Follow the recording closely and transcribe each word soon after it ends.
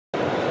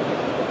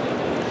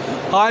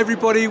Hi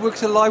everybody, we're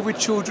live with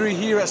Chaudhry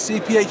here at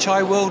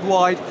CPHI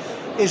Worldwide.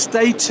 It's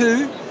day 2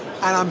 and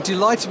I'm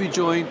delighted to be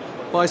joined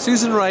by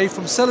Susan Rahe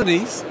from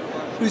Celanese,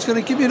 who's going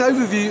to give me an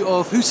overview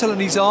of who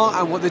Celanese are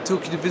and what they're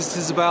talking to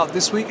visitors about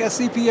this week at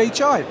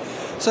CPHI.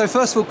 So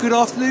first of all, good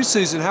afternoon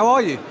Susan, how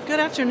are you? Good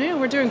afternoon,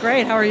 we're doing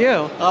great, how are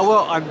you?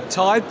 Well, I'm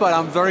tired but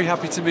I'm very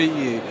happy to meet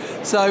you.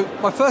 So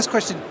my first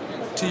question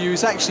to you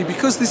is actually,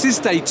 because this is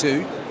day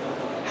 2,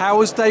 how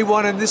was day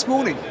 1 and this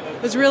morning?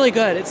 It was really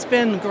good. It's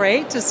been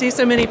great to see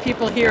so many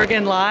people here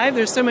again live.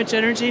 There's so much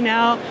energy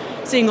now,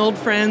 seeing old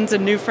friends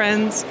and new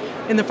friends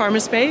in the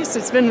pharma space.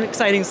 It's been an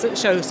exciting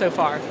show so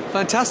far.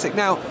 Fantastic.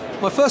 Now,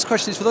 my first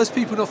question is for those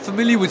people not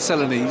familiar with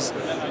Celanese,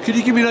 could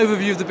you give me an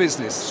overview of the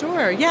business?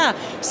 Sure, yeah.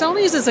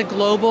 Celanese is a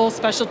global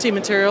specialty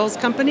materials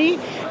company,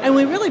 and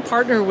we really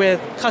partner with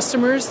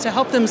customers to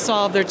help them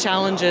solve their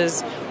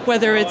challenges,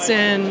 whether it's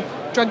in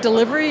drug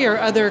delivery or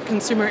other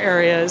consumer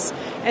areas.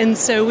 And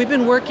so we've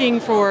been working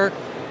for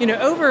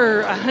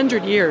over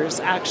 100 years,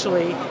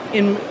 actually,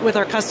 with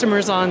our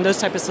customers on those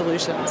type of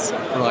solutions.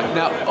 Right.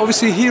 Now,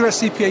 obviously here at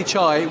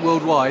CPHI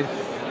Worldwide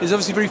is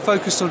obviously very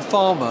focused on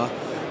pharma.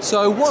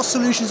 So what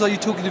solutions are you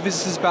talking to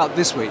visitors about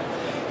this week?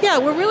 Yeah,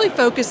 we're really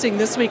focusing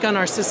this week on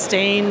our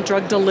sustained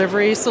drug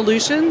delivery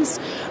solutions.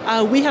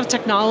 We have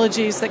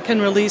technologies that can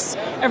release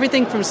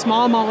everything from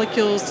small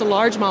molecules to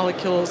large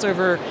molecules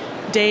over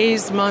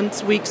days,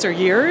 months, weeks, or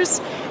years.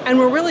 And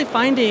we're really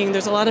finding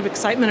there's a lot of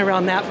excitement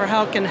around that for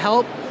how it can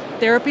help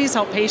therapies,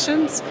 help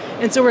patients,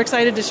 and so we're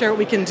excited to share what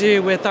we can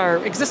do with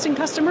our existing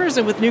customers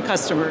and with new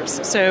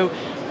customers. So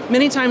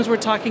many times we're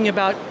talking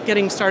about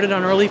getting started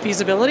on early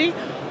feasibility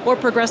or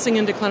progressing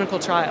into clinical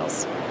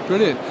trials.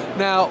 Brilliant.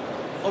 Now,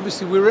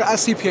 obviously we're at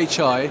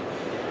CPHI,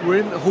 we're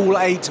in Hall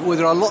 8 where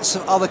there are lots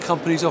of other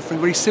companies offering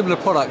very similar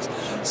products.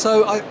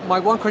 So my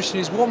one question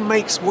is, what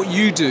makes what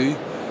you do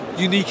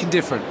unique and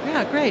different?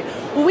 Yeah, great.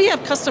 Well, we have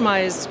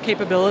customized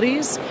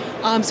capabilities.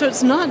 So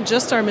it's not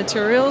just our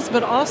materials,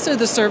 but also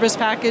the service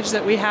package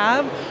that we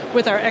have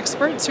with our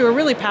experts who are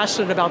really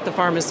passionate about the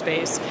pharma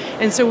space.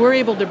 And so we're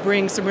able to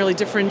bring some really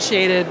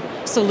differentiated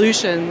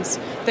solutions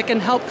that can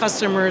help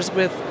customers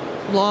with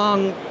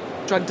long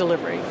drug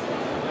delivery.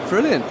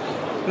 Brilliant.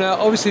 Now,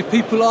 obviously, if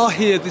people are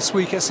here this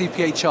week at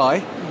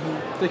CPHI,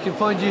 they can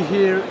find you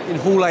here in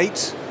Hall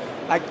 8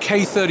 at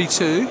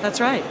K32.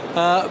 That's right.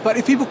 But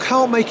if people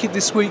can't make it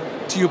this week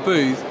to your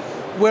booth,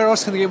 where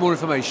else can they get more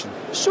information?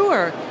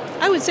 Sure.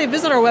 I would say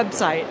visit our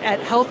website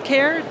at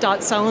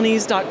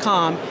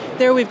healthcare.celanese.com.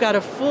 There we've got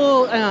a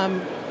full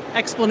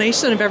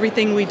explanation of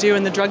everything we do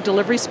in the drug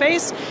delivery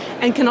space,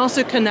 and can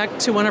also connect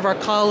to one of our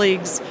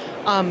colleagues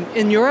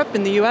in Europe,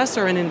 in the US,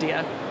 or in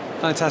India.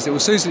 Fantastic. Well,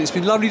 Susan, it's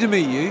been lovely to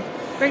meet you.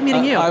 Great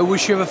meeting you. I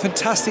wish you have a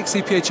fantastic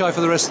CPHI for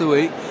the rest of the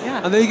week.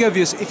 Yeah. And there you go,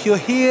 viewers. If you're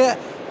here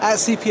at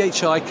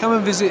CPHI, come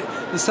and visit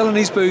the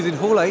Celanese booth in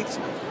Hall 8,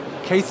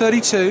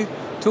 K32.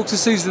 Talk to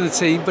Susan and the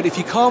team, but if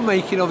you can't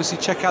make it, obviously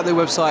check out their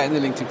website and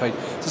their LinkedIn page.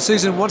 So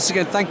Susan, once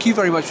again, thank you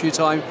very much for your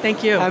time.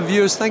 Thank you. And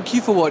viewers, thank you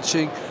for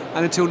watching.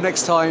 And until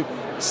next time,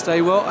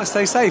 stay well and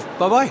stay safe.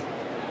 Bye-bye.